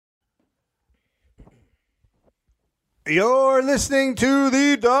You're listening to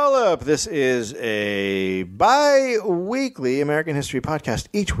The Dollop. This is a bi-weekly American history podcast.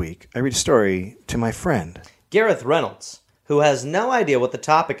 Each week, I read a story to my friend, Gareth Reynolds, who has no idea what the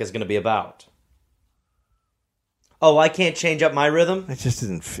topic is going to be about. Oh, I can't change up my rhythm? It just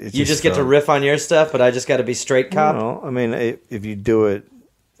isn't... You just get to riff on your stuff, but I just got to be straight cop? No, I mean, if you do it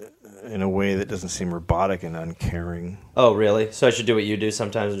in a way that doesn't seem robotic and uncaring. Oh, really? So I should do what you do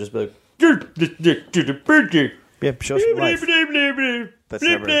sometimes and just be like... Yeah, show some life. That's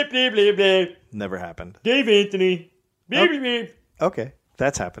never happened. Dave Anthony. Okay,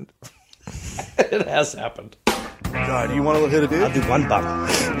 that's happened. It has happened. God, you want to hit a dude? I'll do one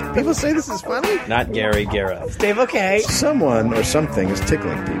bottle. People say this is funny. Not Gary Gareth. Dave, okay. Someone or something is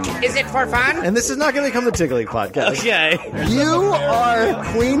tickling people. Is it for fun? And this is not going to become the Tickling Podcast. Okay. You are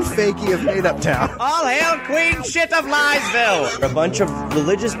Queen Fakey of Made Up Town. All hail Queen Shit of Liesville. A bunch of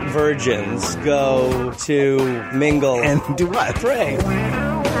religious virgins go to mingle And do what? pray.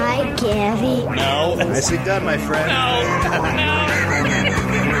 Hi, Gary. No. Nicely done, my friend.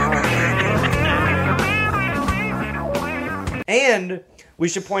 And we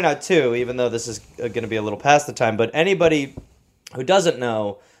should point out, too, even though this is going to be a little past the time, but anybody who doesn't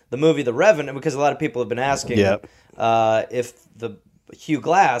know the movie The Revenant, because a lot of people have been asking if the Hugh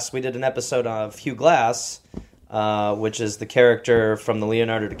Glass, we did an episode of Hugh Glass, which is the character from the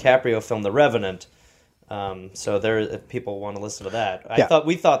Leonardo DiCaprio film The Revenant. So there, if people want to listen to that.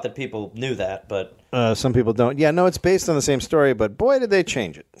 We thought that people knew that, but... some people don't. Yeah, no, it's based on the same story, but boy, did they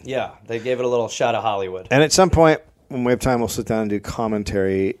change it. Yeah, they gave it a little shot of Hollywood. And at some point, when we have time, we'll sit down and do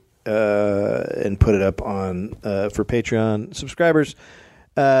commentary and put it up on for Patreon subscribers.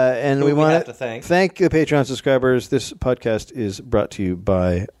 And we want to thank the Patreon subscribers. This podcast is brought to you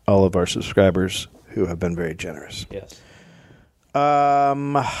by all of our subscribers who have been very generous. Yes.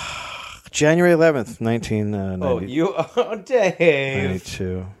 January 11th, 1992. Dave.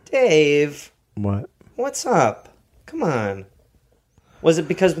 92. Dave. What? What's up? Come on. Was it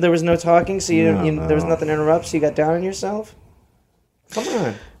because there was no talking, so there was nothing to interrupt, so you got down on yourself? Come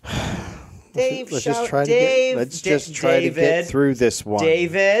on. Dave, let's just try to get through this one.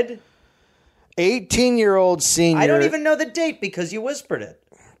 David. 18-year-old senior. I don't even know the date because you whispered it.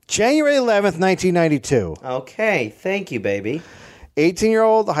 January 11th, 1992. Okay, thank you, baby.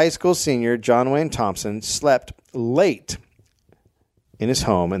 18-year-old high school senior John Wayne Thompson slept late in his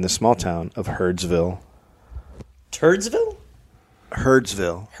home in the small town of Herdsville. Turdsville?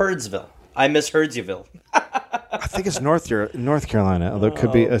 Herdsville. I miss Herdsyville. I think it's North Carolina, although it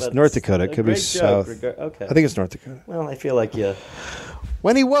could be North Dakota. It could be south. Okay. I think it's North Dakota. Well, I feel like you...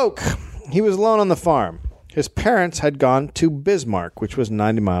 When he woke, he was alone on the farm. His parents had gone to Bismarck, which was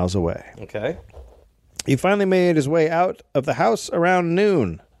 90 miles away. Okay. He finally made his way out of the house around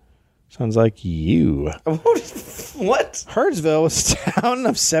noon. Sounds like you. What? Herdsville was a town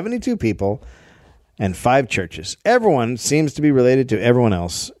of 72 people and 5 churches. Everyone seems to be related to everyone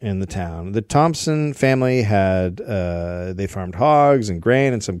else in the town. The Thompson family had, they farmed hogs and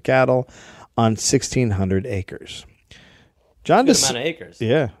grain and some cattle on 1,600 acres. Good amount of acres.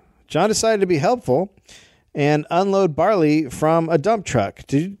 Yeah. John decided to be helpful and unload barley from a dump truck.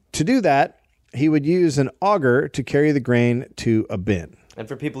 To do that, he would use an auger to carry the grain to a bin. And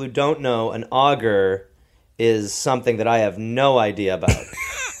for people who don't know, an auger is something that I have no idea about.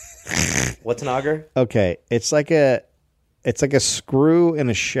 What's an auger? Okay, it's like a screw in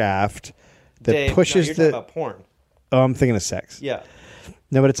a shaft that Dave, pushes you're talking about porn. Oh, I'm thinking of sex. Yeah.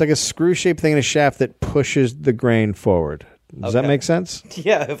 No, but it's like a screw-shaped thing in a shaft that pushes the grain forward. Does that make sense?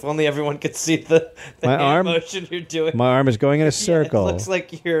 Yeah, if only everyone could see the hand arm motion you're doing. My arm is going in a circle. It looks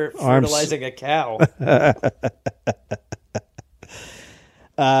like you're fertilizing a cow.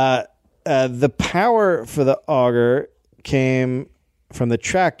 The power for the auger came from the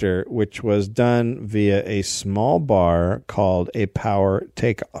tractor, which was done via a small bar called a power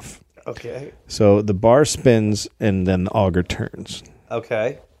takeoff. Okay. So the bar spins and then the auger turns.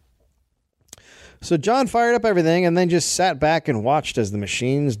 Okay. So John fired up everything and then just sat back and watched as the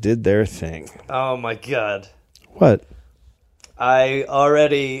machines did their thing. Oh, my God. What? I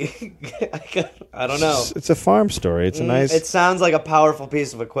already... I don't know. It's a farm story. It's a nice... It sounds like a powerful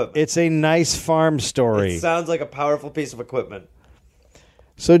piece of equipment. It's a nice farm story. It sounds like a powerful piece of equipment.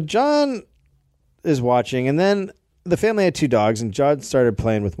 So John is watching, and then the family had 2 dogs, and John started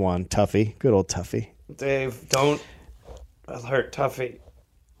playing with one, Tuffy. Good old Tuffy. Dave, don't hurt Tuffy.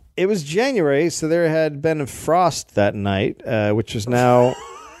 It was January, so there had been a frost that night, which is now...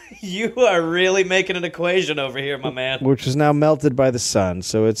 You are really making an equation over here, my man. Which is now melted by the sun.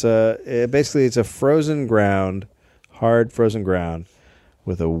 So it's basically a frozen ground, hard frozen ground,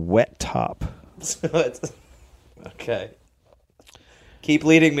 with a wet top. So it's Okay. Keep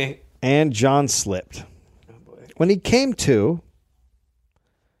leading me. And John slipped. Oh, boy. When he came to,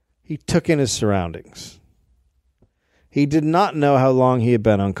 he took in his surroundings. He did not know how long he had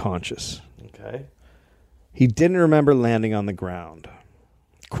been unconscious. Okay. He didn't remember landing on the ground.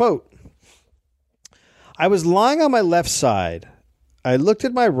 Quote, I was lying on my left side. I looked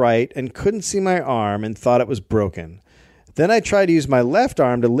at my right and couldn't see my arm and thought it was broken. Then I tried to use my left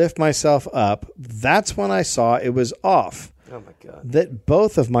arm to lift myself up. That's when I saw it was off. Oh, my God. That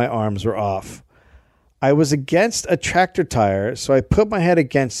both of my arms were off. I was against a tractor tire, so I put my head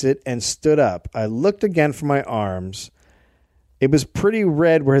against it and stood up. I looked again for my arms. It was pretty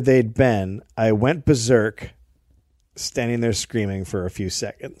red where they'd been. I went berserk, standing there screaming for a few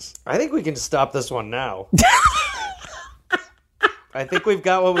seconds. I think we can stop this one now. I think we've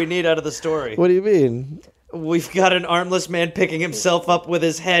got what we need out of the story. What do you mean? We've got an armless man picking himself up with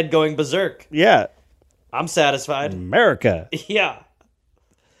his head going berserk. Yeah. I'm satisfied. America. Yeah.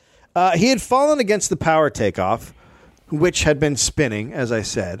 He had fallen against the power takeoff, which had been spinning, as I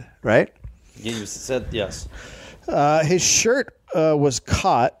said, right? You said yes. His shirt was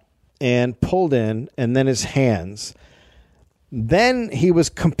caught and pulled in, and then his hands. Then he was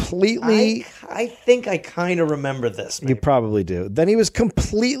completely... I think I kind of remember this. Maybe. You probably do. Then he was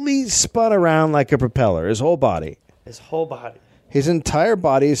completely spun around like a propeller, his whole body. His whole body. His entire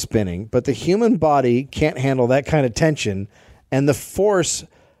body is spinning, but the human body can't handle that kind of tension, and the force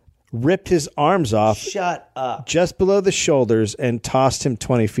ripped his arms off. Shut up. Just below the shoulders and tossed him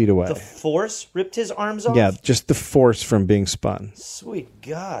 20 feet away. The force ripped his arms off? Yeah, just the force from being spun. Sweet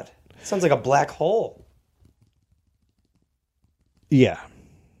God. Sounds like a black hole. Yeah.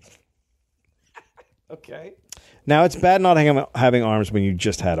 Okay. Now, it's bad not having arms when you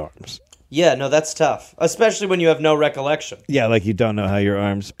just had arms. Yeah, no, that's tough. Especially when you have no recollection. Yeah, like you don't know how your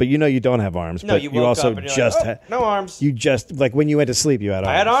arms, but you know you don't have arms. No, but you woke also up and you're just like, oh, no arms. You just, like when you went to sleep, you had arms.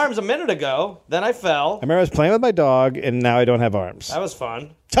 I had arms a minute ago. Then I fell. I remember I was playing with my dog, and now I don't have arms. That was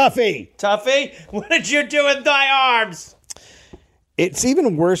fun. Tuffy! Tuffy, what did you do with my arms? It's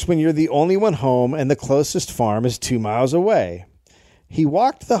even worse when you're the only one home and the closest farm is 2 miles away. He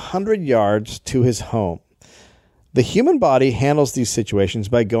walked the 100 yards to his home. The human body handles these situations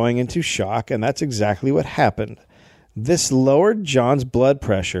by going into shock, and that's exactly what happened. This lowered John's blood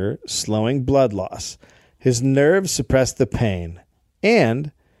pressure, slowing blood loss. His nerves suppressed the pain,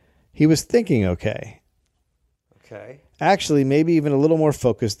 and he was thinking okay. Okay. Actually, maybe even a little more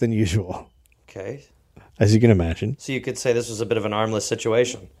focused than usual, Okay. as you can imagine. So you could say this was a bit of an armless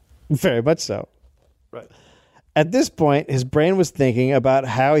situation. Very much so. Right. At this point, his brain was thinking about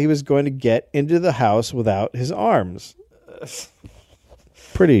how he was going to get into the house without his arms.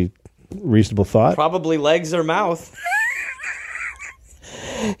 Pretty reasonable thought. Probably legs or mouth.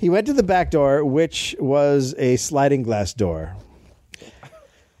 He went to the back door, which was a sliding glass door.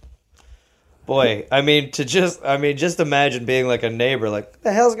 Boy, just imagine being like a neighbor, like, what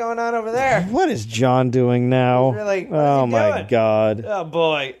the hell's going on over there? What is John doing now? Really? What is Oh he my doing? God. Oh,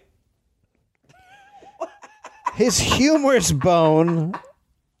 boy. His humerus bone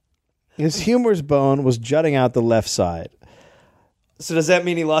was jutting out the left side. So does that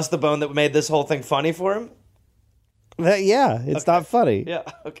mean he lost the bone that made this whole thing funny for him? Yeah, it's not funny. Yeah,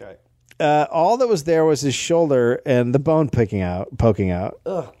 okay. All that was there was his shoulder and the bone poking out.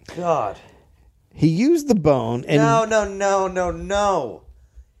 Oh, God. He used the bone and...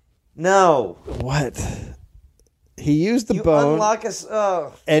 No. What? He used the You bone unlock us.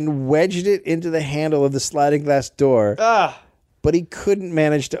 Oh. and wedged it into the handle of the sliding glass door, but he couldn't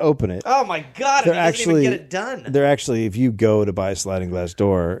manage to open it. Oh, my God. They're He doesn't even actually- get it done. They're actually, if you go to buy a sliding glass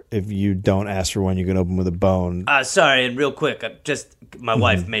door, if you don't ask for one, you can open with a bone. Sorry, and real quick, my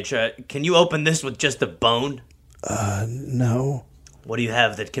wife made sure. Can you open this with just a bone? No. What do you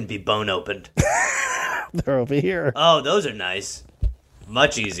have that can be bone opened? They're over here. Oh, those are nice.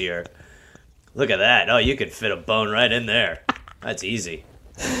 Much easier. Look at that. Oh, you could fit a bone right in there. That's easy.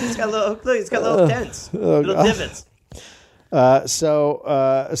 It's got little dents, little God. divots.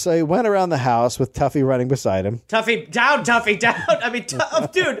 So he went around the house with Tuffy running beside him. Tuffy, down. I mean,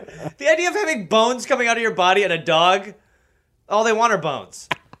 dude, the idea of having bones coming out of your body and a dog, all they want are bones.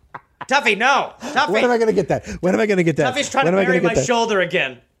 Tuffy, no. Tuffy. When am I going to get that? Tuffy's trying to bury my shoulder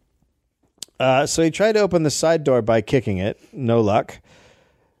again. So he tried to open the side door by kicking it. No luck.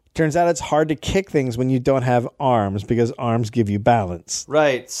 Turns out it's hard to kick things when you don't have arms because arms give you balance.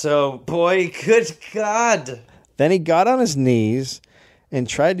 Right, so, boy, good God. Then he got on his knees and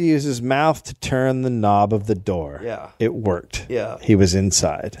tried to use his mouth to turn the knob of the door. Yeah. It worked. Yeah. He was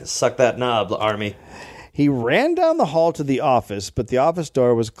inside. Suck that knob, Army. He ran down the hall to the office, but the office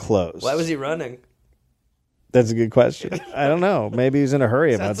door was closed. Why was he running? That's a good question. I don't know. Maybe he's in a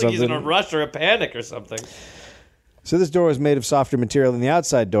hurry about Sounds like something. he's in a rush or a panic or something. So this door was made of softer material than the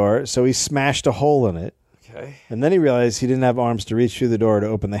outside door, so he smashed a hole in it. Okay. And then he realized he didn't have arms to reach through the door to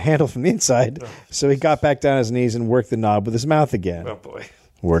open the handle from the inside, so he got back down on his knees and worked the knob with his mouth again. Oh, boy.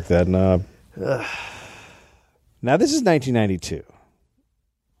 Work that knob. Now, this is 1992.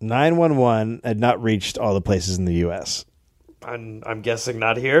 911 had not reached all the places in the U.S. I'm guessing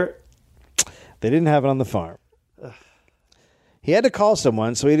not here. They didn't have it on the farm. He had to call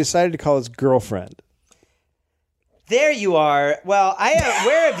someone, so he decided to call his girlfriend. There you are. Well,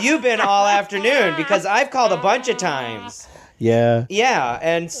 where have you been all afternoon? Because I've called a bunch of times. Yeah. Yeah,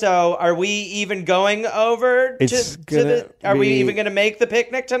 and so are we even going over are we even going to make the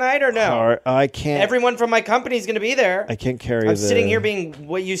picnic tonight or no? I can't. Everyone from my company is going to be there. I can't carry I'm sitting here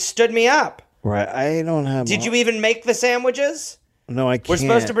you stood me up. Right, I don't have... Did you even make the sandwiches? No, I can't. We're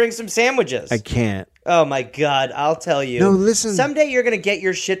supposed to bring some sandwiches. I can't. Oh, my God. I'll tell you. No, listen. Someday you're going to get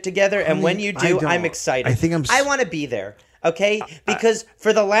your shit together, and when you do, I'm excited. I want to be there, okay? Because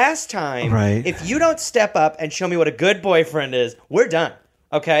for the last time, if you don't step up and show me what a good boyfriend is, we're done,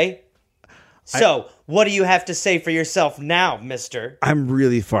 okay? So, what do you have to say for yourself now, mister? I'm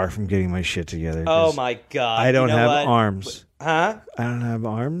really far from getting my shit together. Oh, my God. I don't have arms. Huh? I don't have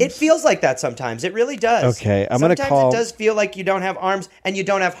arms? It feels like that sometimes. It really does. Okay, I'm going to call... Sometimes it does feel like you don't have arms and you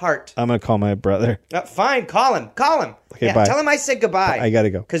don't have heart. I'm going to call my brother. Fine, call him. Okay, yeah, bye. Tell him I said goodbye. I got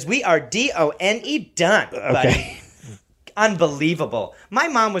to go. Because we are DONE done, buddy. Okay. Unbelievable. My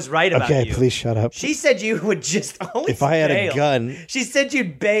mom was right about you. Okay, please shut up. She said you would just always If I had bail. a gun... She said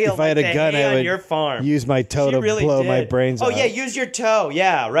you'd bail If I had a gun, I on would your farm. use my toe She to really blow did. my brains out. Oh, yeah, use your toe.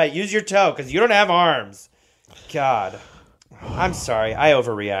 Yeah, right. Use your toe because you don't have arms. God. I'm sorry. I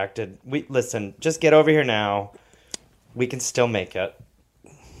overreacted. Listen, just get over here now. We can still make it.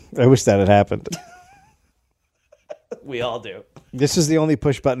 I wish that had happened. We all do. This is the only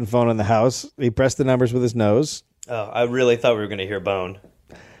push-button phone in the house. He pressed the numbers with his nose. Oh, I really thought we were going to hear Bone.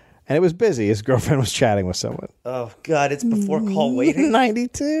 And it was busy. His girlfriend was chatting with someone. Oh, God, it's before call waiting.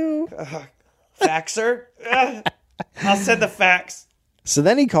 92. Faxer? I'll send the fax. So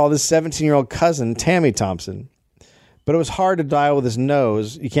then he called his 17-year-old cousin, Tammy Thompson. But it was hard to dial with his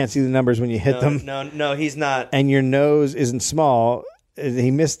nose. You can't see the numbers when you hit them. No, he's not. And your nose isn't small.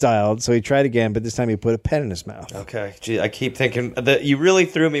 He misdialed, so he tried again, but this time he put a pen in his mouth. Okay. Gee, I keep thinking that you really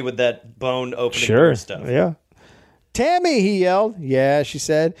threw me with that Bone opening Sure. door stuff. Yeah. Tammy, he yelled. Yeah, she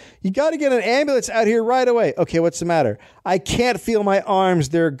said. You got to get an ambulance out here right away. Okay, what's the matter? I can't feel my arms.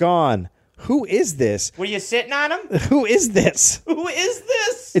 They're gone. Who is this? Were you sitting on him? Who is this? Who is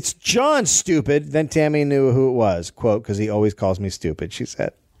this? It's John, stupid. Then Tammy knew who it was. Quote, because he always calls me stupid, she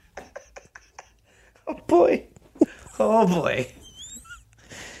said. Oh, boy. Oh, boy.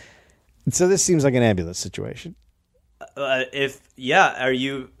 So this seems like an ambulance situation. Are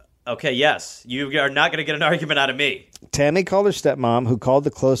you... Okay, yes. You are not going to get an argument out of me. Tammy called her stepmom, who called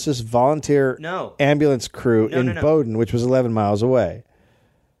the closest volunteer ambulance crew in Bowdoin, which was 11 miles away.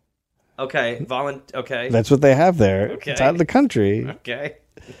 Okay, okay. That's what they have there. Okay. It's out of the country. Okay.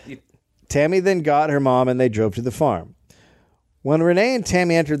 Tammy then got her mom and they drove to the farm. When Renee and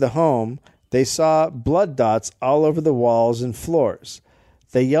Tammy entered the home, they saw blood dots all over the walls and floors.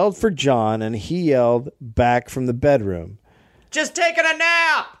 They yelled for John, and he yelled back from the bedroom. Just taking a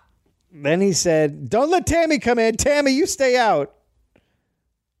nap! Then he said, don't let Tammy come in. Tammy, you stay out.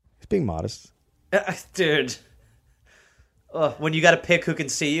 He's being modest. Dude. When you got to pick who can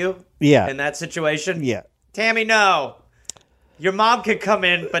see you Yeah. in that situation? Yeah. Tammy, no. Your mom can come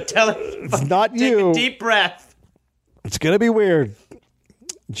in, but tell her It's not take you. a deep breath. It's going to be weird.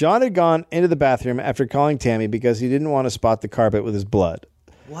 John had gone into the bathroom after calling Tammy because he didn't want to spot the carpet with his blood.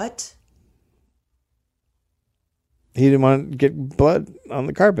 What? He didn't want to get blood on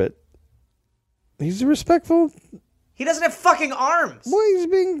the carpet. He's respectful. He doesn't have fucking arms. Well, he's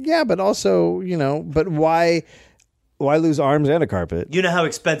being, but also, but why lose arms and a carpet? You know how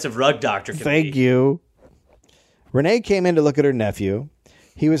expensive Rug Doctor can be. Thank you. Renee came in to look at her nephew.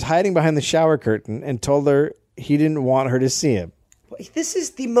 He was hiding behind the shower curtain and told her he didn't want her to see him. This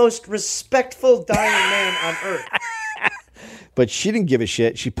is the most respectful dying man on earth. But she didn't give a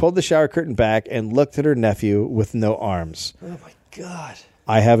shit. She pulled the shower curtain back and looked at her nephew with no arms. Oh, my God.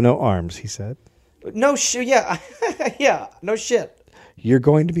 I have no arms, he said. No shit. Yeah. Yeah. No shit. You're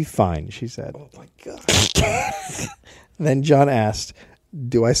going to be fine, she said. Oh, my God. Then John asked,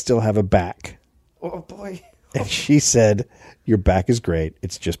 do I still have a back? Oh, boy. And she said, your back is great.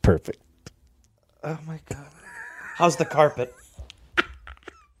 It's just perfect. Oh, my God. How's the carpet?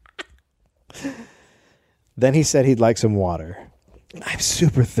 Then he said he'd like some water. I'm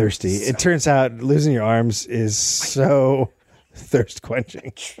super thirsty. It turns out losing your arms is so thirst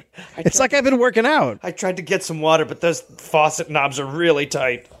quenching. It's like I've been working out. I tried to get some water, but those faucet knobs are really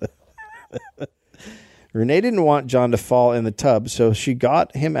tight. Renee didn't want John to fall in the tub, so she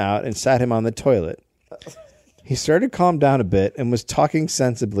got him out and sat him on the toilet. He started to calm down a bit and was talking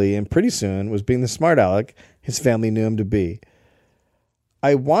sensibly, and pretty soon was being the smart aleck his family knew him to be.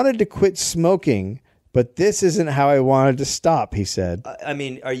 I wanted to quit smoking, but this isn't how I wanted to stop, he said. I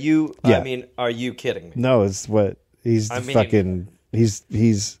mean, are you? Yeah. I mean, are you kidding me? No, it's what he's fucking. He's.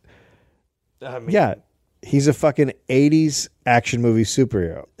 I mean, Yeah, he's a fucking 80s action movie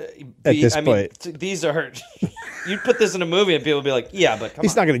superhero at this point. These are. You'd put this in a movie and people would be like, "Yeah, but come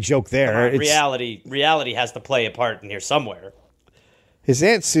he's on. not going to joke there. Come on, reality has to play a part in here somewhere." His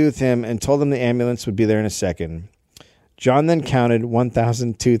aunt soothed him and told him the ambulance would be there in a second. John then counted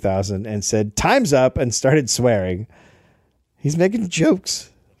 1,000, 2,000 and said, "Time's up," and started swearing. He's making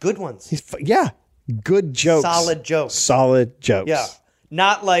jokes. Good ones. Good jokes. Solid jokes. Yeah.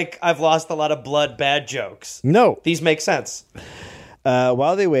 Not like I've lost a lot of blood, bad jokes. No. These make sense.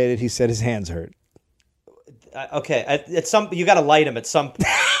 While they waited, he said his hands hurt. Okay, at some you got to light him at some point.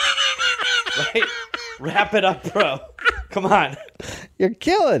 Right? Wrap it up, bro. Come on. You're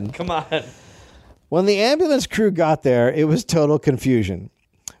killing. Come on. When the ambulance crew got there, it was total confusion.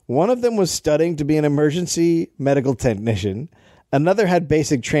 One of them was studying to be an emergency medical technician. Another had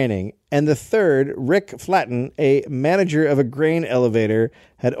basic training. And the third, Rick Flatten, a manager of a grain elevator,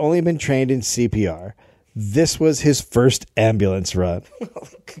 had only been trained in CPR. This was his first ambulance run.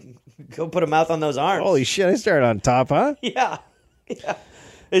 Go put a mouth on those arms. Holy shit, I started on top, huh? Yeah.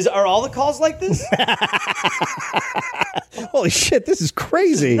 Are all the calls like this? Holy shit, this is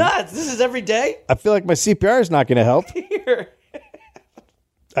crazy. Nuts. This is every day? I feel like my CPR is not going to help. Here.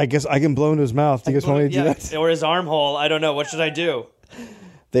 I guess I can blow into his mouth. Do you guys want me to do that? Or his armhole. I don't know. What should I do?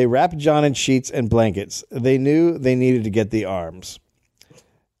 They wrapped John in sheets and blankets. They knew they needed to get the arms.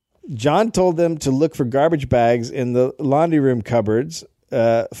 John told them to look for garbage bags in the laundry room cupboards,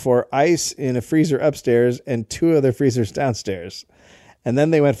 for ice in a freezer upstairs and 2 other freezers downstairs. And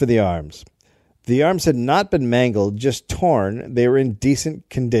then they went for the arms. The arms had not been mangled, just torn. They were in decent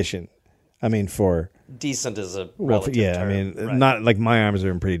condition. I mean, for... Decent is a relative term. I mean, right. Not like my arms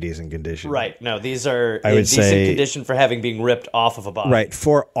are in pretty decent condition. Right. No, these are I in would decent say, condition for having been ripped off of a body. Right.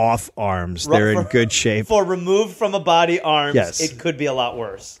 For off arms. They're in good shape. For removed from a body arms, yes. It could be a lot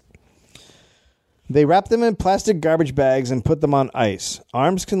worse. They wrap them in plastic garbage bags and put them on ice.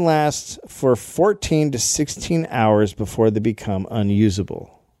 Arms can last for 14 to 16 hours before they become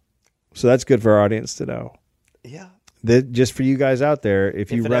unusable. So that's good for our audience to know. Yeah. Just for you guys out there,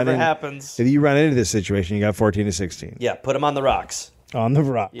 if you run into this situation, you got 14 to 16. Yeah, put them on the rocks. On the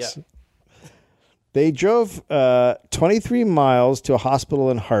rocks. Yeah. They drove 23 miles to a hospital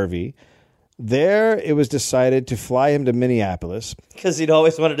in Harvey. There, it was decided to fly him to Minneapolis. Because he'd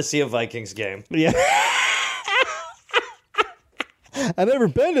always wanted to see a Vikings game. Yeah. I've never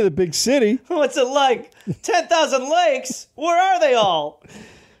been to the big city. What's it like? 10,000 lakes? Where are they all?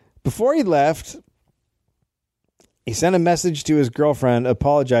 Before he left, he sent a message to his girlfriend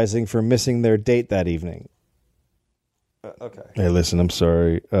apologizing for missing their date that evening. Okay. Hey, listen, I'm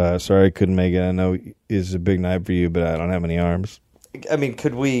sorry. Sorry I couldn't make it. I know it's a big night for you, but I don't have any arms. I mean,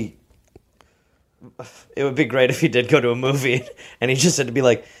 could we... It would be great if he did go to a movie and he just had to be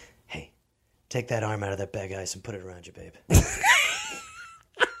like, "Hey, take that arm out of that bag of ice and put it around you, babe.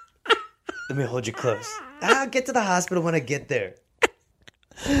 Let me hold you close. I'll get to the hospital when I get there.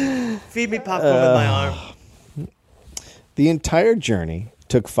 Feed me popcorn with my arm." The entire journey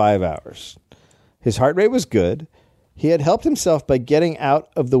took 5 hours. His heart rate was good. He had helped himself by getting out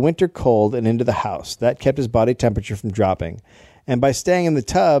of the winter cold and into the house. That kept his body temperature from dropping. And by staying in the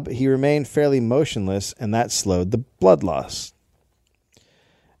tub, he remained fairly motionless, and that slowed the blood loss.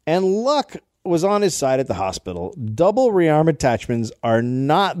 And luck was on his side at the hospital. Double rearm attachments are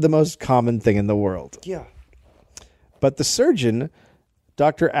not the most common thing in the world. Yeah. But the surgeon,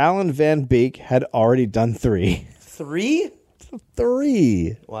 Dr. Alan Van Beek, had already done 3. 3?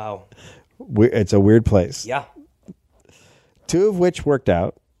 3. Wow. It's a weird place. Yeah. 2 of which worked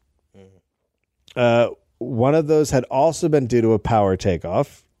out. One of those had also been due to a power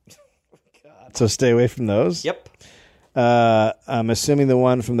takeoff. God. So stay away from those. Yep. I'm assuming the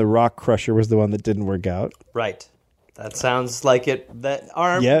one from the rock crusher was the one that didn't work out. Right. That sounds like it. That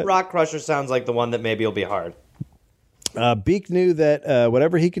arm rock crusher sounds like the one that maybe will be hard. Beek knew that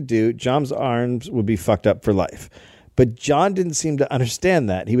whatever he could do, John's arms would be fucked up for life. But John didn't seem to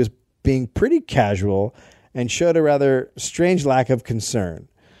understand that. He was being pretty casual and showed a rather strange lack of concern.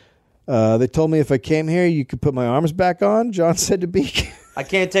 They told me if I came here, you could put my arms back on, John said to Beak. I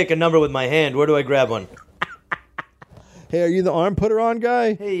can't take a number with my hand. Where do I grab one? Hey, are you the arm putter on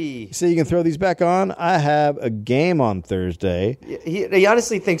guy? Hey. You say you can throw these back on? I have a game on Thursday. He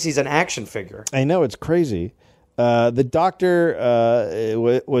honestly thinks he's an action figure. I know, it's crazy. The doctor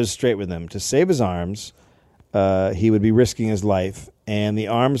was straight with him. To save his arms, he would be risking his life, and the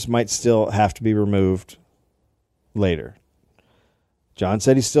arms might still have to be removed later. John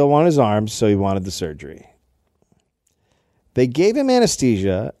said he still wanted his arms, so he wanted the surgery. They gave him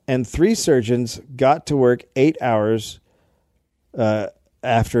anesthesia, and 3 surgeons got to work 8 hours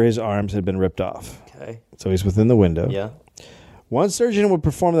after his arms had been ripped off. Okay. So he's within the window. Yeah. One surgeon would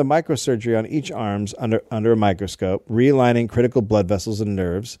perform the microsurgery on each arms under a microscope, realigning critical blood vessels and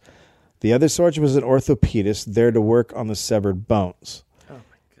nerves. The other surgeon was an orthopedist there to work on the severed bones. Oh,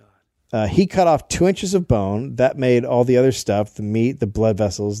 my God. He cut off 2 inches of bone. That made all the other stuff, the meat, the blood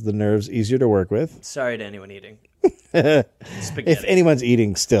vessels, the nerves, easier to work with. Sorry to anyone eating. If anyone's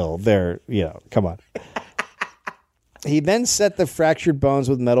eating still, come on. He then set the fractured bones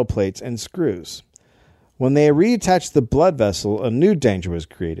with metal plates and screws. When they reattached the blood vessel, a new danger was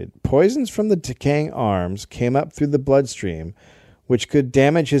created. Poisons from the decaying arms came up through the bloodstream, which could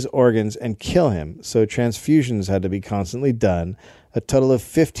damage his organs and kill him, so transfusions had to be constantly done. A total of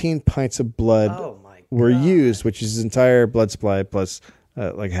 15 pints of blood were used, which is his entire blood supply plus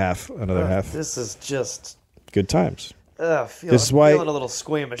another half. This is just... Good times. This is why feeling a little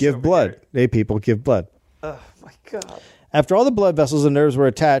squeamish. Give blood. Hey, people, give blood. Oh, my God. After all the blood vessels and nerves were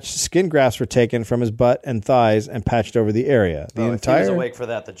attached, skin grafts were taken from his butt and thighs and patched over the area. If he was awake for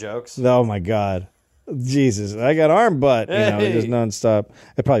that, the jokes. Oh, my God. Jesus. I got arm butt. Just nonstop.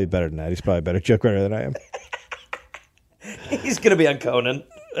 It'd probably be better than that. He's probably a better joke writer than I am. He's going to be on Conan.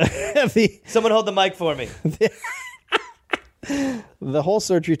 Someone hold the mic for me. The whole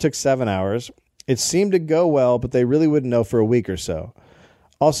surgery took 7 hours. It seemed to go well, but they really wouldn't know for a week or so.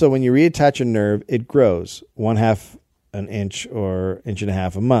 Also, when you reattach a nerve, it grows 1/2 an inch or inch and a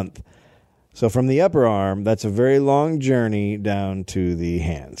half a month. So from the upper arm, that's a very long journey down to the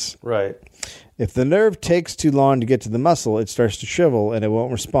hands. Right. If the nerve takes too long to get to the muscle, it starts to shrivel and it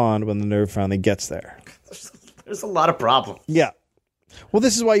won't respond when the nerve finally gets there. There's a lot of problems. Yeah. Well,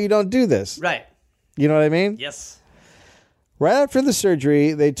 this is why you don't do this. Right. You know what I mean? Yes. Right after the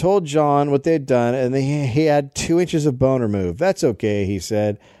surgery, they told John what they'd done, and he had 2 inches of bone removed. That's okay, he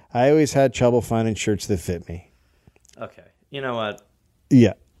said. I always had trouble finding shirts that fit me. Okay. You know what?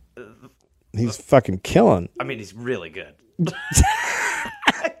 Yeah. He's fucking killing. I mean, he's really good.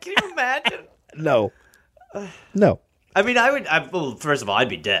 Can you imagine? No. I mean, well, first of all, I'd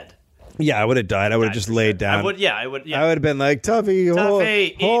be dead. Yeah, I would have died. I would have just laid down. I would. I would have been like, Tuffy,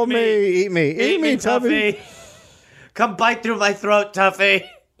 hold me, eat me, Tuffy. Come bite through my throat, Tuffy.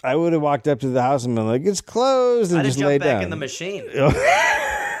 I would have walked up to the house and been like, it's closed, and I'd just have laid jumped back down. in the machine.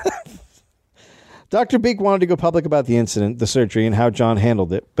 Dr. Beak wanted to go public about the incident, the surgery, and how John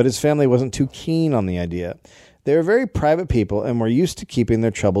handled it, but his family wasn't too keen on the idea. They were very private people and were used to keeping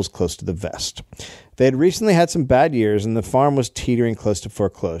their troubles close to the vest. They had recently had some bad years, and the farm was teetering close to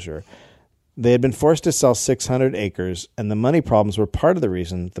foreclosure. They had been forced to sell 600 acres, and the money problems were part of the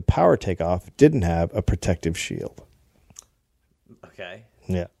reason the power takeoff didn't have a protective shield. Okay.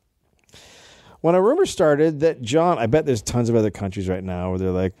 Yeah. When a rumor started that John, I bet there's tons of other countries right now where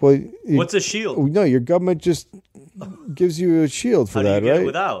they're like, well, what's a shield? No, your government just gives you a shield for that, right? How do you get it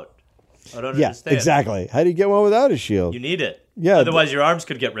without? I don't understand. Exactly. How do you get one without a shield? You need it. Yeah. Otherwise, your arms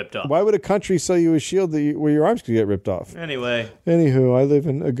could get ripped off. Why would a country sell you a shield where your arms could get ripped off? Anywho, I live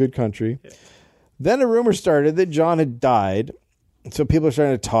in a good country. Yeah. Then a rumor started that John had died, so people are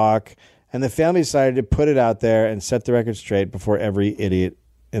starting to talk, and the family decided to put it out there and set the record straight before every idiot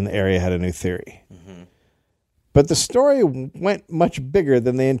in the area had a new theory. Mm-hmm. But the story went much bigger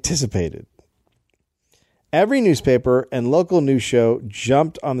than they anticipated. Every newspaper and local news show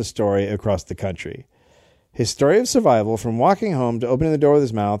jumped on the story across the country. His story of survival, from walking home to opening the door with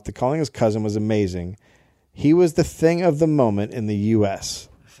his mouth to calling his cousin, was amazing. He was the thing of the moment in the U.S.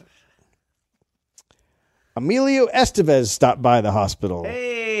 Emilio Estevez stopped by the hospital.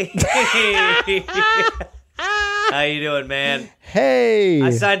 Hey! How you doing, man? Hey! I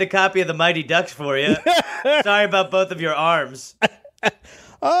signed a copy of the Mighty Ducks for you. Sorry about both of your arms.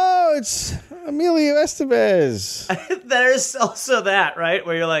 Oh, it's Emilio Estevez. There's also that, right?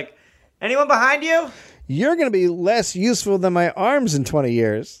 Where you're like, anyone behind you? You're going to be less useful than my arms in 20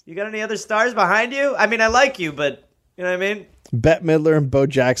 years. You got any other stars behind you? I mean, I like you, but you know what I mean? Bette Midler and Bo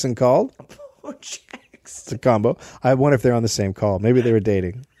Jackson called. Bo Jackson. It's a combo. I wonder if they're on the same call. Maybe they were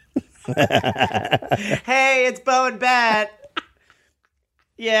dating. Hey, it's Bo and Bat.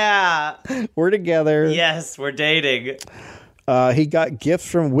 Yeah. We're together. Yes, we're dating. He got gifts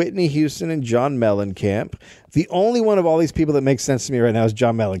from Whitney Houston and John Mellencamp. The only one of all these people that makes sense to me right now is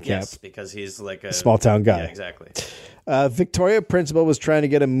John Mellencamp. Yes, because he's like a small town guy. Yeah, exactly. Victoria Principal was trying to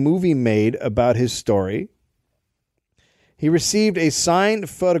get a movie made about his story. He received a signed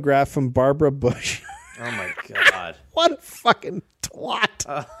photograph from Barbara Bush. Oh my God. What a fucking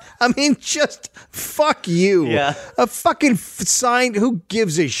twat. I mean, just fuck you. Yeah. A fucking signed, who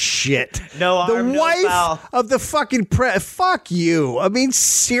gives a shit? No harm, the no wife foul. of the fucking fuck you. I mean,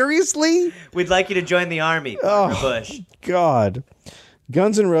 seriously? We'd like you to join the army, Barbara Bush. God.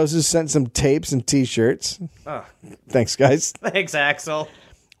 Guns N' Roses sent some tapes and t-shirts. Oh. Thanks, guys. Thanks, Axel.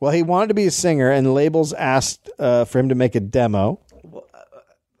 Well, he wanted to be a singer, and labels asked for him to make a demo.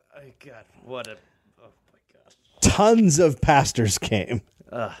 God, what a... Tons of pastors came.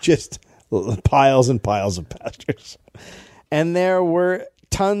 Just piles and piles of pastors. And there were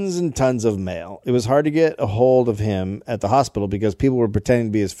tons and tons of mail. It was hard to get a hold of him at the hospital because people were pretending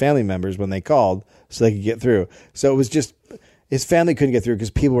to be his family members when they called so they could get through. So it was just, his family couldn't get through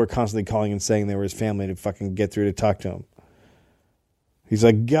because people were constantly calling and saying they were his family to fucking get through to talk to him. He's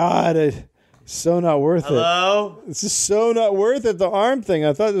like, God, it's so not worth it. Hello? This is so not worth it, the arm thing.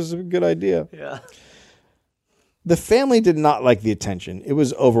 I thought this was a good idea. Yeah. The family did not like the attention. It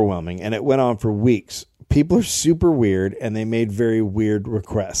was overwhelming, and it went on for weeks. People are super weird, and they made very weird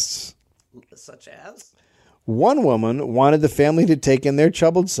requests. Such as? One woman wanted the family to take in their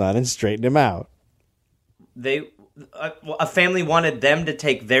troubled son and straighten him out. A family wanted them to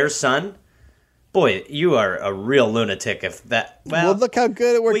take their son? Boy, you are a real lunatic if that... Well, look how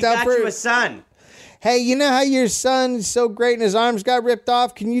good it worked out for... We got you a son. Hey, you know how your son's so great and his arms got ripped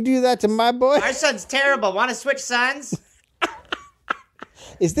off? Can you do that to my boy? Our son's terrible. Want to switch sons?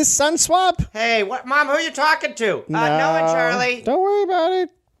 Is this son swap? Hey, what, Mom, who are you talking to? No one, Charlie. Don't worry about it.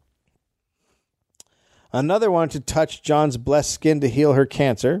 Another wanted to touch John's blessed skin to heal her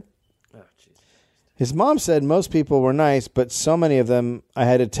cancer. Oh, Jesus. His mom said most people were nice, but so many of them I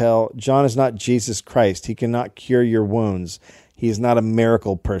had to tell, John is not Jesus Christ. He cannot cure your wounds. He is not a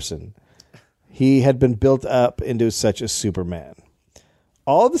miracle person. He had been built up into such a Superman.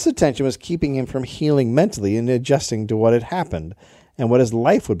 All of this attention was keeping him from healing mentally and adjusting to what had happened and what his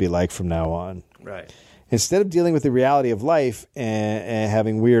life would be like from now on. Right. Instead of dealing with the reality of life and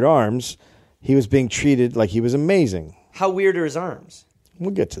having weird arms, he was being treated like he was amazing. How weird are his arms?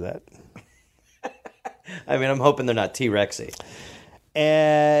 We'll get to that. I mean, I'm hoping they're not T-Rexy.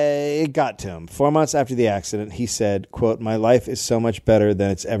 It got to him. 4 months after the accident, he said, quote, "My life is so much better than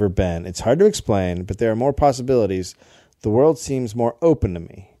it's ever been. It's hard to explain, but there are more possibilities. The world seems more open to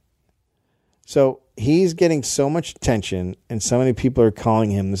me." So he's getting so much attention, and so many people are calling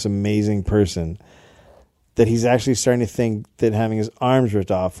him this amazing person that he's actually starting to think that having his arms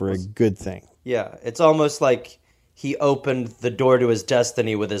ripped off were a good thing. Yeah, it's almost like he opened the door to his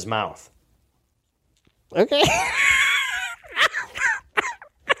destiny with his mouth. Okay.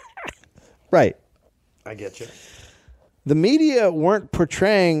 Right. I get you. The media weren't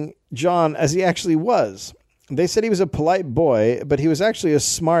portraying John as he actually was. They said he was a polite boy, but he was actually a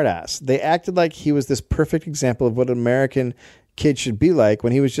smartass. They acted like he was this perfect example of what an American kid should be like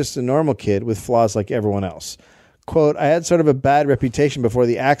when he was just a normal kid with flaws like everyone else. Quote, "I had sort of a bad reputation before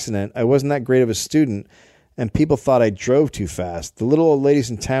the accident. I wasn't that great of a student, and people thought I drove too fast. The little old ladies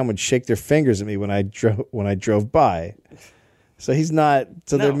in town would shake their fingers at me when I drove by." So he's not.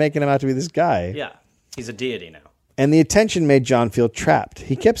 So No. they're making him out to be this guy. Yeah, he's a deity now. And the attention made John feel trapped.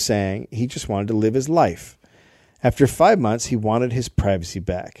 He kept saying he just wanted to live his life. After 5 months, he wanted his privacy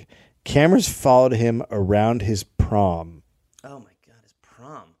back. Cameras followed him around his prom. Oh my God, his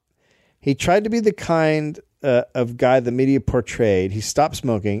prom. He tried to be the kind of guy the media portrayed. He stopped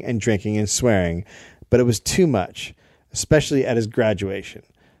smoking and drinking and swearing, but it was too much, especially at his graduation.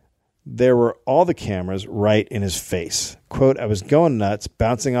 There were all the cameras right in his face. Quote, "I was going nuts,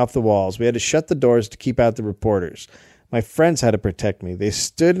 bouncing off the walls. We had to shut the doors to keep out the reporters. My friends had to protect me. They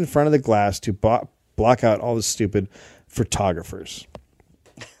stood in front of the glass to block out all the stupid photographers."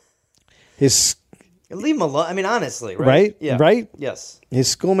 Leave him alone. I mean, honestly, right? Right? Yeah. Right? Yes. His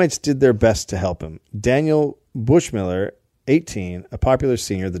schoolmates did their best to help him. Daniel Bushmiller, 18, a popular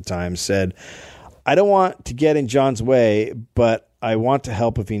senior at the time, said, "I don't want to get in John's way, but I want to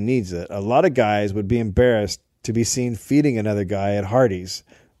help if he needs it. A lot of guys would be embarrassed to be seen feeding another guy at Hardee's,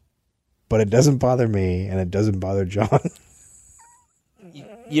 but it doesn't bother me, and it doesn't bother John."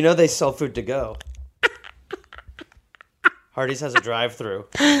 You know they sell food to go. Hardee's has a drive-through.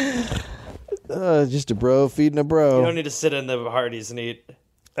 Just a bro feeding a bro. You don't need to sit in the Hardee's and eat.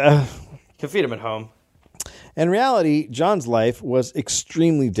 Uh, You can feed them at home. In reality, John's life was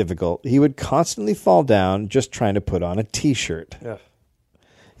extremely difficult. He would constantly fall down just trying to put on a T-shirt. Yeah.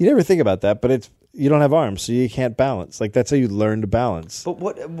 You never think about that, but you don't have arms, so you can't balance. Like, that's how you learn to balance. But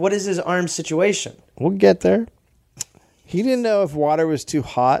what is his arm situation? We'll get there. He didn't know if water was too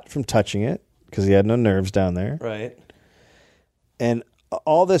hot from touching it because he had no nerves down there. Right. And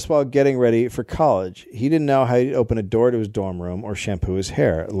all this while getting ready for college. He didn't know how to open a door to his dorm room or shampoo his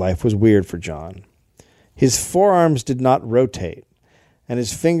hair. Life was weird for John. His forearms did not rotate, and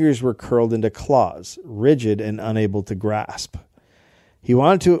his fingers were curled into claws, rigid and unable to grasp. He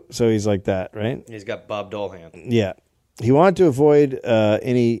wanted to... So he's like that, right? He's got Bob Dole hand. Yeah. He wanted to avoid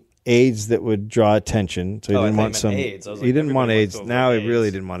any aids that would draw attention. So he didn't want some... AIDS. I was like, he didn't want everybody wants AIDS. to Now avoid he really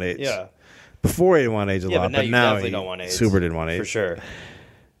AIDS. didn't want AIDS. Yeah. Before he didn't want AIDS a lot, but but now now you he don't want AIDS. super didn't want AIDS. For sure.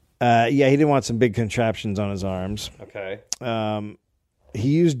 Yeah, he didn't want some big contraptions on his arms. Okay. He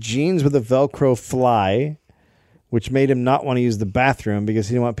used jeans with a Velcro fly, which made him not want to use the bathroom because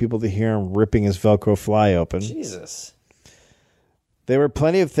he didn't want people to hear him ripping his Velcro fly open. Jesus. There were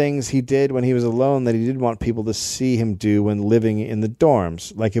plenty of things he did when he was alone that he didn't want people to see him do when living in the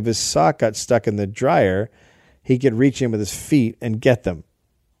dorms. Like if his sock got stuck in the dryer, he could reach in with his feet and get them.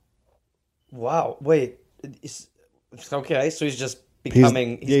 Wow. Wait. Okay, so he's just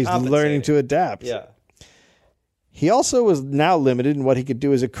becoming... He's learning to adapt. Yeah. He also was now limited in what he could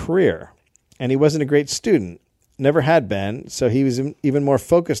do as a career, and he wasn't a great student. Never had been, so he was even more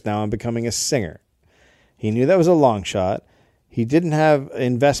focused now on becoming a singer. He knew that was a long shot. He didn't have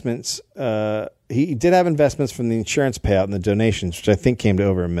investments. He did have investments from the insurance payout and the donations, which I think came to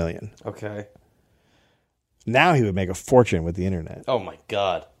over $1 million. Okay. Now he would make a fortune with the internet. Oh, my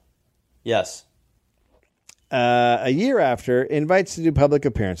God. Yes. A year after, invites to do public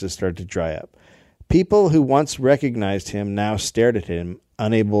appearances started to dry up. People who once recognized him now stared at him,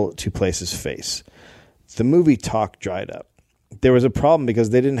 unable to place his face. The movie talk dried up. There was a problem because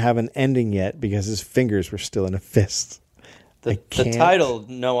they didn't have an ending yet because his fingers were still in a fist. The title,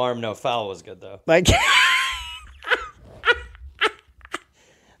 No Arm, No Foul, was good, though. Like,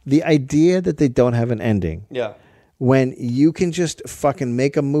 the idea that they don't have an ending. Yeah. When you can just fucking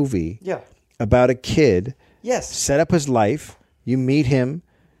make a movie about a kid. Yes. Set up his life. You meet him.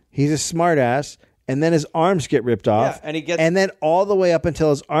 He's a smartass. And then his arms get ripped off. Yeah, and then all the way up until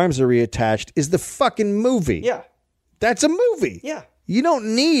his arms are reattached is the fucking movie. Yeah. That's a movie. Yeah. You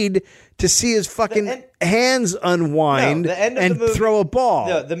don't need to see his fucking hands unwind and movie, throw a ball.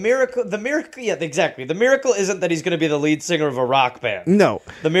 No, the miracle, yeah, exactly. The miracle isn't that he's going to be the lead singer of a rock band. No.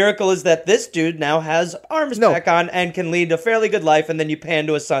 The miracle is that this dude now has arms back on and can lead a fairly good life, and then you pan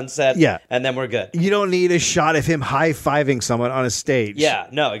to a sunset, and then we're good. You don't need a shot of him high-fiving someone on a stage. Yeah,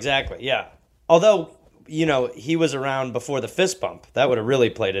 no, exactly, yeah. Although, you know, he was around before the fist bump. That would have really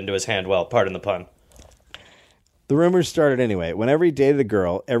played into his hand well, pardon the pun. The rumors started anyway. Whenever he dated a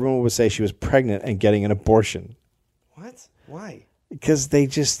girl, everyone would say she was pregnant and getting an abortion. What? Why? Because they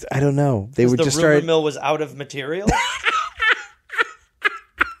just, I don't know. They would just start. The rumor mill was out of material?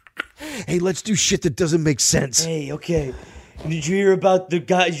 Hey, let's do shit that doesn't make sense. Hey, okay. Did you hear about the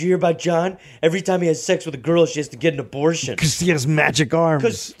guy? Did you hear about John? Every time he has sex with a girl, she has to get an abortion. Because he has magic arms.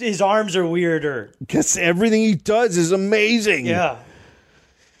 Because his arms are weirder. Because everything he does is amazing. Yeah.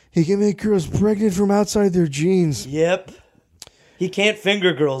 He can make girls pregnant from outside their jeans. Yep. He can't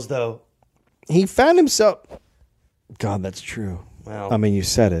finger girls, though. He found himself... God, that's true. Well, I mean, you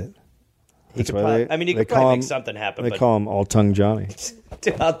said it. He could probably make something happen. They call him All-Tongue Johnny.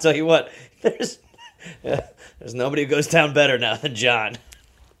 Dude, I'll tell you what. There's nobody who goes down better now than John.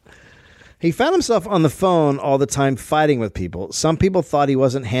 He found himself on the phone all the time fighting with people. Some people thought he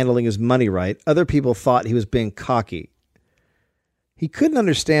wasn't handling his money right. Other people thought he was being cocky. He couldn't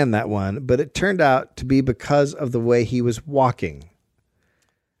understand that one, but it turned out to be because of the way he was walking.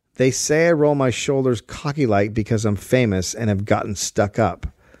 They say I roll my shoulders cocky-like because I'm famous and have gotten stuck up.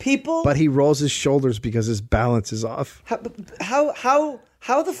 People? But he rolls his shoulders because his balance is off. How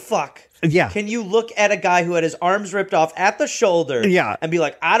the fuck Yeah. can you look at a guy who had his arms ripped off at the shoulder and be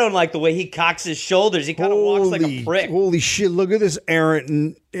like, I don't like the way he cocks his shoulders. He kind of walks like a prick. Holy shit, look at this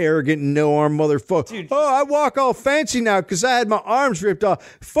arrogant, no-arm motherfucker. Dude. Oh, I walk all fancy now because I had my arms ripped off.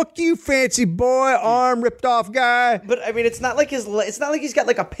 Fuck you, fancy boy, arm ripped off guy. But I mean, it's not like it's not like he's got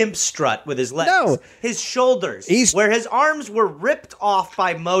like a pimp strut with his legs. No. His shoulders, where his arms were ripped off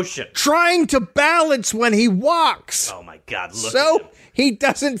by motion. Trying to balance when he walks. Oh my God, look at him. He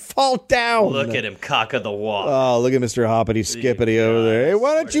doesn't fall down. Look at him, cock of the walk. Oh, look at Mr. Hoppity Skippity over there. Hey,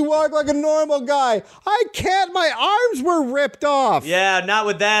 why don't you walk like a normal guy? I can't. My arms were ripped off. Yeah, not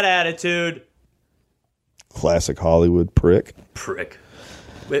with that attitude. Classic Hollywood prick. Prick.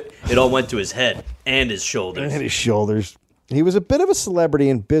 It all went to his head and his shoulders. And his shoulders. He was a bit of a celebrity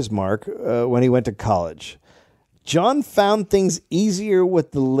in Bismarck when he went to college. John found things easier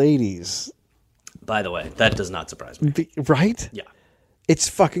with the ladies. By the way, that does not surprise me. Right? Yeah. It's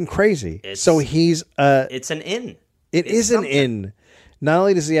fucking crazy. So he's... it's an in. It is an in. Not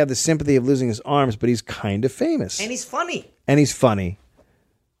only does he have the sympathy of losing his arms, but he's kind of famous. And he's funny.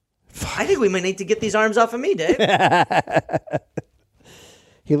 Fuck. I think we might need to get these arms off of me, Dave.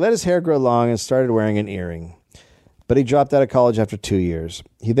 He let his hair grow long and started wearing an earring. But he dropped out of college after 2 years.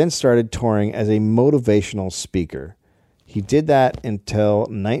 He then started touring as a motivational speaker. He did that until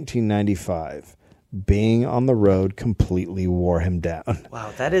 1995. Being on the road completely wore him down.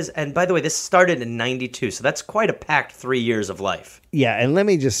 Wow, that is... And by the way, this started in 92, so that's quite a packed 3 years of life. Yeah, and let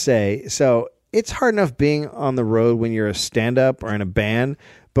me just say, so it's hard enough being on the road when you're a stand-up or in a band,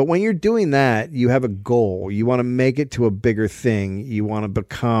 but when you're doing that, you have a goal. You want to make it to a bigger thing. You want to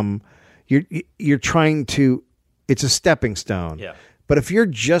become... You're trying to... It's a stepping stone. Yeah. But if you're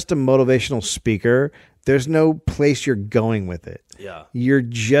just a motivational speaker, there's no place you're going with it. Yeah. You're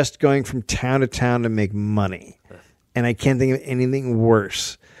just going from town to town to make money. And I can't think of anything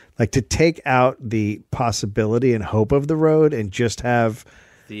worse. Like to take out the possibility and hope of the road and just have...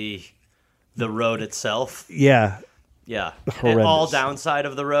 The road itself. Yeah. Yeah. Horrendous. And all downside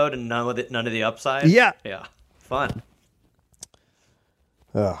of the road and none of the upside. Yeah. Yeah. Fun.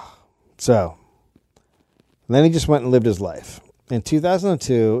 So... then he just went and lived his life. In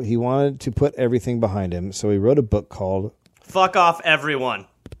 2002, he wanted to put everything behind him, so he wrote a book called... Fuck off, everyone.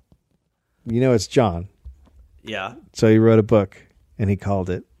 You know, it's John. Yeah. So he wrote a book, and he called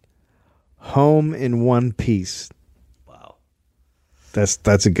it Home in One Piece. Wow.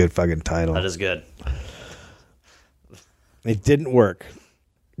 That's a good fucking title. That is good. It didn't work.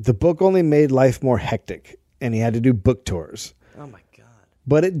 The book only made life more hectic, and he had to do book tours. Oh, my God.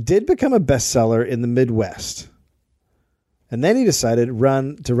 But it did become a bestseller in the Midwest. And then he decided to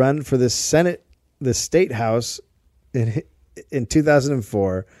run for the state house in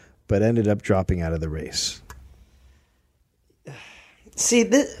 2004, but ended up dropping out of the race. See,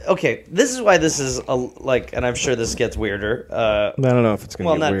 this is why this is and I'm sure this gets weirder. I don't know if it's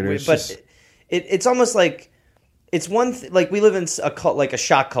going to get weirder. But it's almost like it's one like we live in a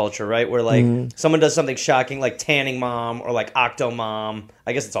shock culture, right? Where like someone does something shocking, like Tanning Mom or like Octo Mom.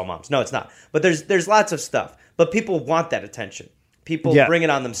 I guess it's all moms. No, it's not. But there's lots of stuff. But people want that attention. People bring it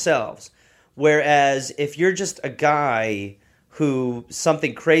on themselves. Whereas if you're just a guy who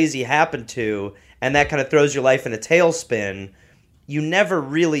something crazy happened to, and that kind of throws your life in a tailspin, you never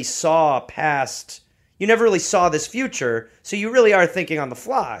really saw this future, so you really are thinking on the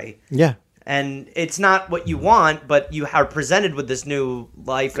fly. Yeah. And it's not what you want, but you are presented with this new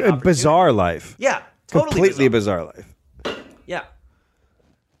life. A bizarre life. Yeah, totally completely bizarre life. Yeah.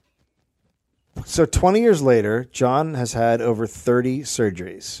 So 20 years later, John has had over 30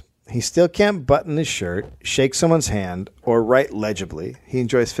 surgeries. He still can't button his shirt, shake someone's hand, or write legibly. He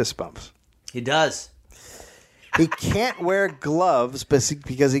enjoys fist bumps. He does. He can't wear gloves because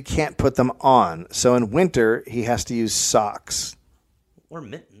he can't put them on. So in winter, he has to use socks. Or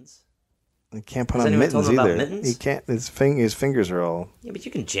mittens. He can't put on mittens either. Mittens? He can't. His fingers are all... Yeah, but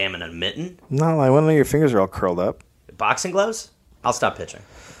you can jam in a mitten. No, I want to know your fingers are all curled up. Boxing gloves? I'll stop pitching.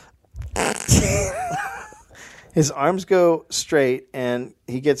 His arms go straight, and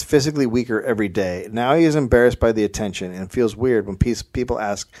he gets physically weaker every day. Now he is embarrassed by the attention and feels weird when people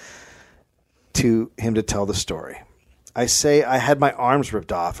ask him to tell the story. I say I had my arms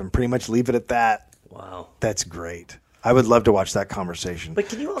ripped off and pretty much leave it at that. Wow. That's great. I would love to watch that conversation. But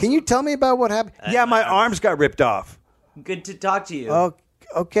can you tell me about what happened? Yeah, my arms got ripped off. Good to talk to you. Oh,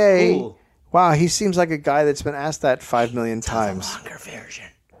 okay. Cool. Wow, he seems like a guy that's been asked that 5 million times. The longer version.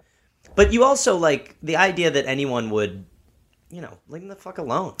 But you also like the idea that anyone would, leave him the fuck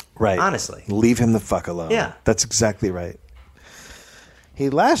alone. Right. Honestly. Leave him the fuck alone. Yeah. That's exactly right. He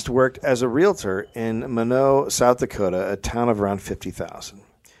last worked as a realtor in Minot, South Dakota, a town of around 50,000.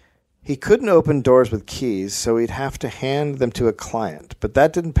 He couldn't open doors with keys, so he'd have to hand them to a client, but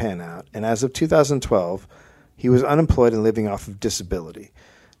that didn't pan out, and as of 2012, he was unemployed and living off of disability.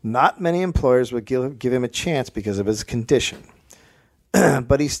 Not many employers would give him a chance because of his condition.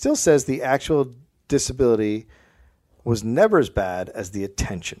 But he still says the actual disability was never as bad as the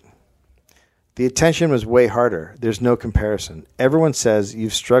attention. The attention was way harder. There's no comparison. Everyone says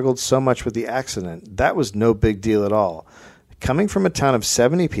you've struggled so much with the accident. That was no big deal at all. Coming from a town of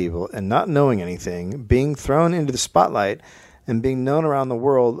 70 people and not knowing anything, being thrown into the spotlight and being known around the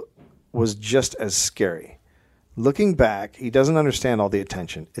world was just as scary. Looking back, he doesn't understand all the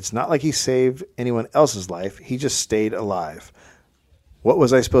attention. It's not like he saved anyone else's life. He just stayed alive. What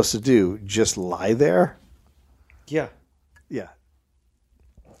was I supposed to do? Just lie there? Yeah. Yeah.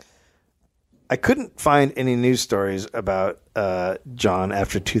 I couldn't find any news stories about John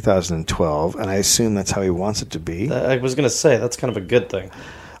after 2012, and I assume that's how he wants it to be. I was going to say, that's kind of a good thing.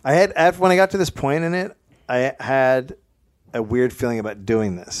 When I got to this point in it, I had a weird feeling about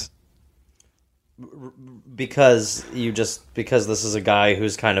doing this. Because this is a guy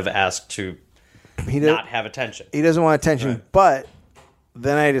who's kind of asked to not have attention. He doesn't want attention, Right. But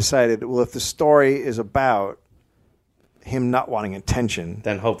then I decided, well, if the story is about him not wanting attention,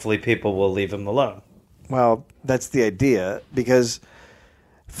 Then hopefully people will leave him alone. well, that's the idea. Because,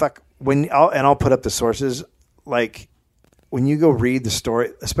 I'll put up the sources. Like, when you go read the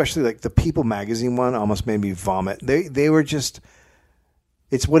story, especially like the People magazine one, almost made me vomit. They were just,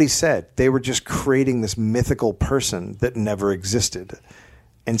 it's what he said. They were just creating this mythical person that never existed,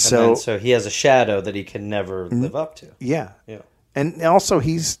 and so he has a shadow that he can never live up to. yeah. Yeah. And also,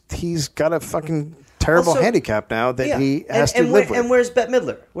 he's got a fucking terrible Also- handicap now that he has to live with. And where's Bette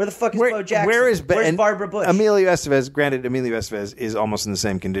Midler? Where the fuck is Bo Jackson? Where's Barbara Bush? Emilio Estevez? Granted, Emilio Estevez is almost in the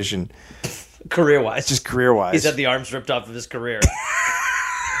same condition, Career-wise. just career-wise. He's had the arms ripped off of his career.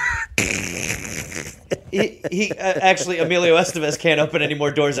 Actually, Emilio Estevez can't open any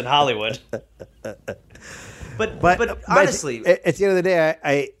more doors in Hollywood. But honestly... at the end of the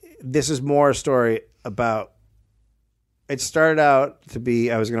day, this is more a story about... It started out to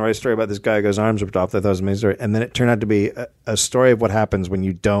be, I was going to write a story about this guy who got his arms ripped off. I thought it was an amazing story. And then it turned out to be a story of what happens when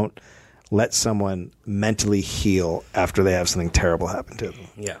you don't let someone mentally heal after they have something terrible happen to them.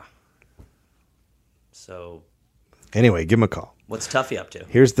 Yeah. So... Anyway, give him a call. What's Tuffy up to?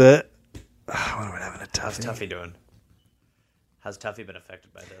 Here's the... what am I having a How's Tuffy? Tuffy doing? How's Tuffy been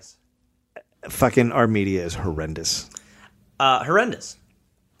affected by this? Fucking our media is horrendous. Horrendous.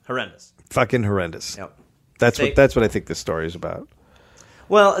 Fucking horrendous. Yep. That's what I think this story is about.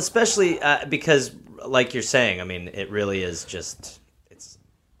 Well, especially because, like you're saying, I mean, it really is just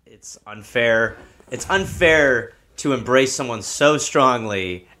it's unfair. It's unfair to embrace someone so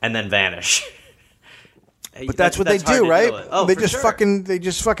strongly and then vanish. But that's what they hard do, to right? deal with. Oh, they for just sure. they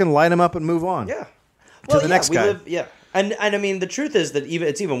just fucking line them up and move on. Yeah. To the next guy. And I mean, the truth is that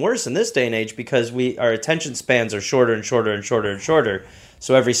it's even worse in this day and age because our attention spans are shorter and shorter and shorter and shorter.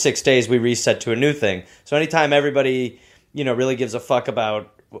 So every 6 days we reset to a new thing. So anytime everybody, really gives a fuck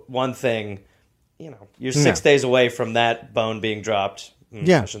about one thing, you're 6 days away from that bone being dropped.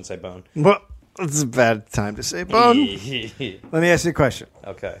 Yeah. I shouldn't say bone. Well, it's a bad time to say bone. Let me ask you a question.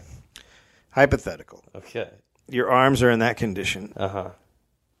 Okay. Hypothetical. Okay. Your arms are in that condition. Uh-huh.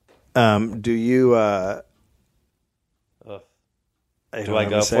 Do you... Do I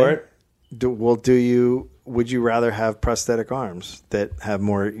go for it? Would you rather have prosthetic arms that have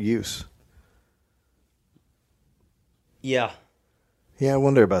more use? Yeah. Yeah, I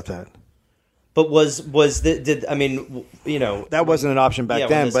wonder about that. But That wasn't an option back when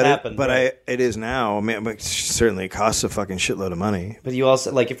then, this but happened, right. it is now. I mean, certainly it costs a fucking shitload of money. But you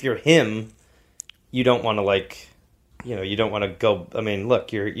also, if you're him, you don't want to, you don't want to go. I mean,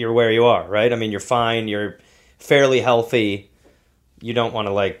 look, you're where you are, right? I mean, you're fine. You're fairly healthy. You don't want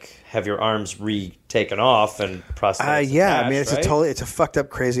to, have your arms taken off and prosthetics Yeah, attached, I mean, it's a fucked up,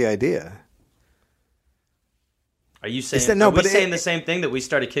 crazy idea. Are you saying? Saying the same thing that we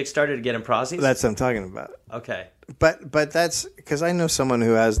started Kickstarter to get him prosthetics? That's what I'm talking about. Okay. But that's because I know someone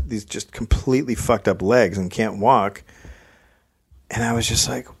who has these just completely fucked up legs and can't walk, and I was just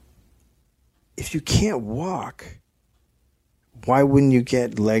like, if you can't walk, why wouldn't you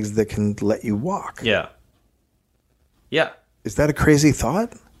get legs that can let you walk? Yeah. Yeah. Is that a crazy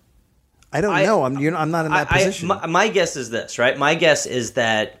thought? I don't know. I'm not in that position. My guess is this, right? My guess is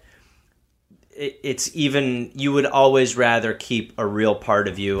that it's even you would always rather keep a real part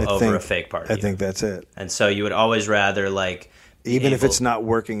of you over a fake part of you. I think that's it. And so you would always rather even if it's not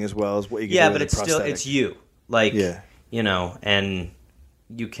working as well as what you get. Yeah, but it's still it's you. And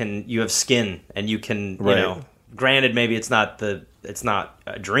you have skin and you can granted maybe it's not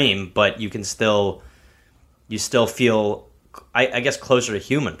a dream, but you still feel I guess closer to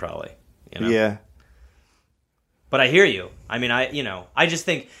human probably. Yeah. But I hear you. I mean, I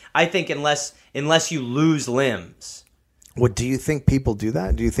think unless you lose limbs. What do you think people do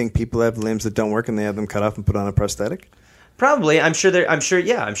that? Do you think people have limbs that don't work and they have them cut off and put on a prosthetic? Probably. I'm sure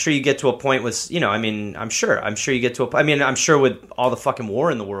you get to a point with, I'm sure you get to a point. I mean, I'm sure with all the fucking war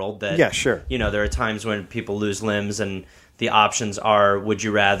in the world that, yeah, sure. There are times when people lose limbs and the options are, would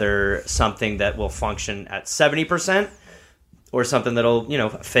you rather something that will function at 70% or something that'll,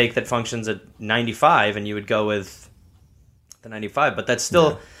 fake that functions at 95 and you would go with the 95. But that's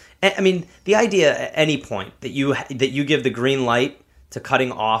still, I mean, the idea at any point that you give the green light to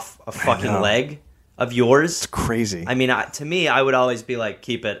cutting off a fucking know. leg of yours. It's crazy. I mean, to me, I would always be like,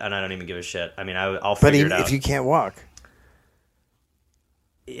 keep it, and I don't even give a shit. I mean, I'll but figure it out. if you can't walk.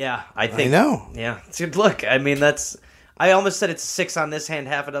 Yeah, I think. I know. Yeah. Look, I mean, I almost said it's 6 on this hand,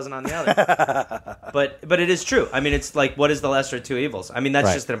 half a dozen on the other. but it is true. I mean, it's like, what is the lesser of two evils? I mean, that's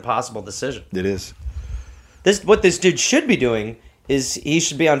Right. just an impossible decision. It is. What this dude should be doing is he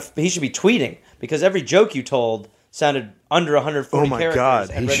should be tweeting, because every joke you told sounded under 140 Oh my characters God.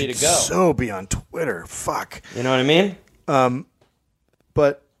 and He ready to should go. so be on Twitter. Fuck. You know what I mean?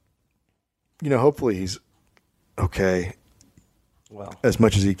 But, hopefully he's okay. Well, As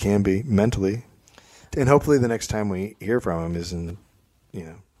much as he can be mentally. And hopefully the next time we hear from him is in,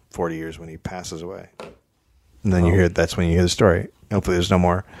 40 years when he passes away. And then that's when you hear the story. Hopefully there's no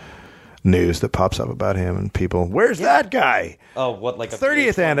more news that pops up about him and people, where's that guy? oh, what, like a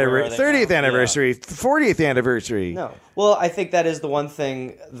 30th VH1 where are they 30th now? anniversary, 40th anniversary. No. Well, I think that is the one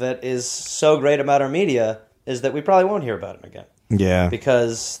thing that is so great about our media is that we probably won't hear about him again. Yeah.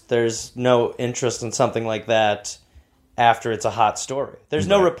 Because there's no interest in something like that after it's a hot story. There's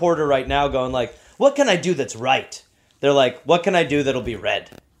no reporter right now going like, what can I do that's right? They're like, what can I do that'll be read?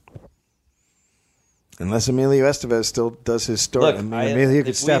 Unless Emilio Estevez still does his story. Look, Emilio could if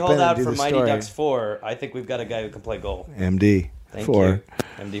we step hold in out and do for the Mighty story. Ducks 4, I think we've got a guy who can play goal. MD. Thank 4. you.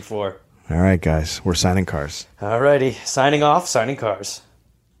 MD4. All right, guys. We're signing cars. Alrighty. Signing off, signing cars.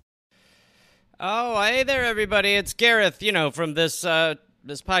 Oh, hey there, everybody. It's Gareth, from this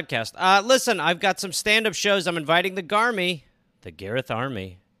podcast. Listen, I've got some stand-up shows I'm inviting the Gareth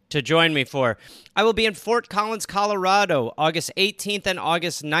Army, to join me for. I will be in Fort Collins, Colorado, August 18th and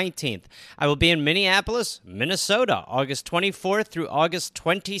August 19th. I will be in Minneapolis, Minnesota, August 24th through August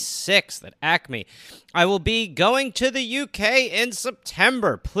 26th at Acme. I will be going to the UK in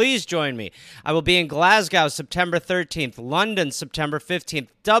September. Please join me. I will be in Glasgow, September 13th, London, September 15th,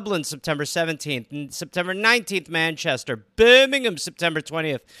 Dublin, September 17th, and September 19th, Manchester, Birmingham, September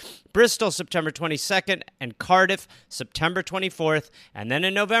 20th, Bristol, September 22nd, and Cardiff, September 24th. And then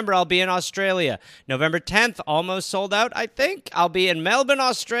in November, I'll be in Australia. November 10th, almost sold out, I think. I'll be in Melbourne,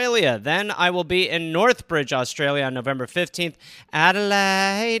 Australia. Then I will be in Northbridge, Australia on November 15th.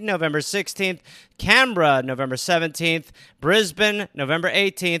 Adelaide, November 16th. Canberra, November 17th. Brisbane, November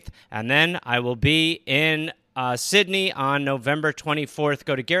 18th. And then I will be in Sydney on November 24th.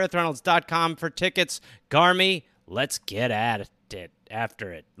 Go to GarethReynolds.com for tickets. Garmy, let's get at it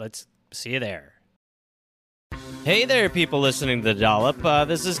after it. Let's see you there. Hey there, people listening to The Dollop.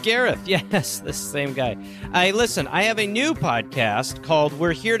 This is Gareth. Yes, this same guy. Listen, I have a new podcast called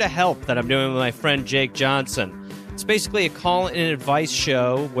We're Here to Help that I'm doing with my friend Jake Johnson. It's basically a call-in advice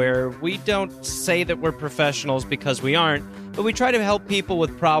show where we don't say that we're professionals because we aren't, but we try to help people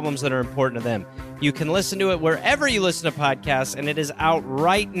with problems that are important to them. You can listen to it wherever you listen to podcasts, and it is out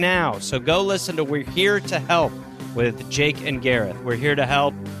right now. So go listen to We're Here to Help with Jake and Gareth. We're Here to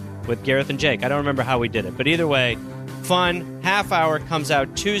Help with Gareth and Jake. I don't remember how we did it, but either way, fun, half hour, comes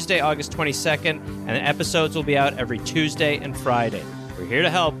out Tuesday, August 22nd, and the episodes will be out every Tuesday and Friday. We're Here to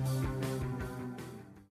Help